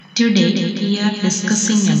Today we are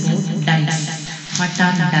discussing about dyes. What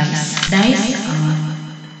are dyes? Dyes are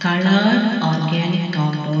colored organic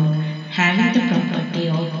compound having the property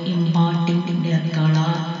of imparting their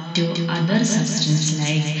color to other substances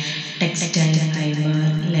like textile fiber,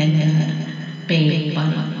 leather, paper,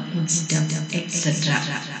 foodstuff, etc.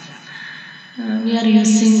 We are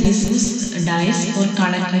using this dyes for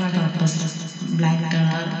coloring purposes. Black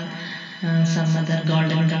color, some other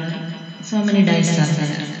golden color. So many dyes are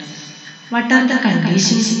there. What are the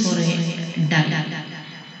conditions for a dye?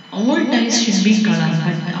 All dyes should be colored,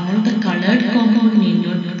 but all the colored compound need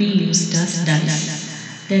not be used as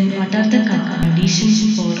dyes. Then what are the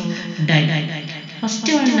conditions for dye? First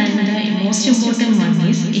one and the most important one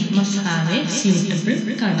is it must have a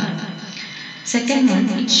suitable color. Second one,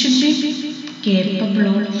 it should be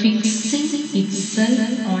capable of fixing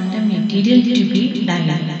itself on the material to be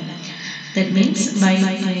dyed. That means by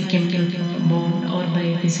a chemical bond or by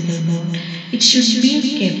a physical bond, it should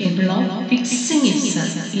be capable of fixing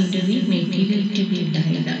itself into the material to be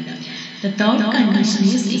dyed. The third condition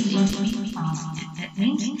is it must be fast. That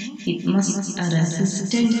means it must be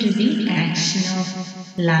resistant to the action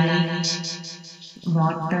of light,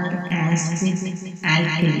 water, acid,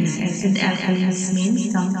 alkalis. Acid alkalis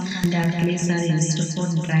means some alkalis are used for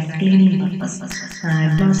dry cleaning purpose.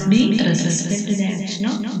 It must be resistant to the action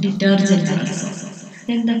of detergent also.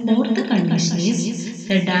 Then the fourth condition is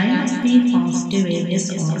the dye must be fast to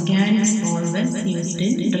various organic solvents used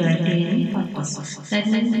in dry cleaning purpose. That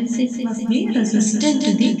means it must be resistant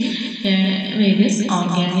to the various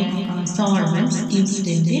organic solvents used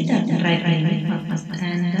in the dry cleaning purpose.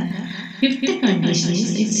 And the fifth condition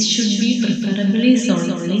is it should be preferably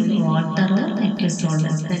soluble in water or aqueous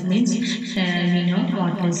solvents. That means we know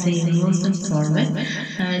water is a universal solvent.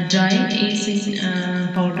 Dry is in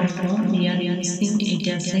powder form. We are using it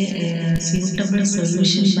as a suitable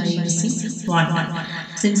solution by using water.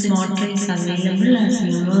 Since water is available as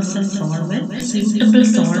universal solvent, suitable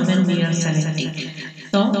solvent we are selecting.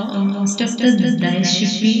 So most of the dyes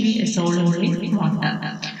should be soluble in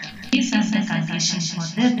water. These are the conditions for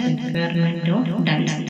the requirement of dyes.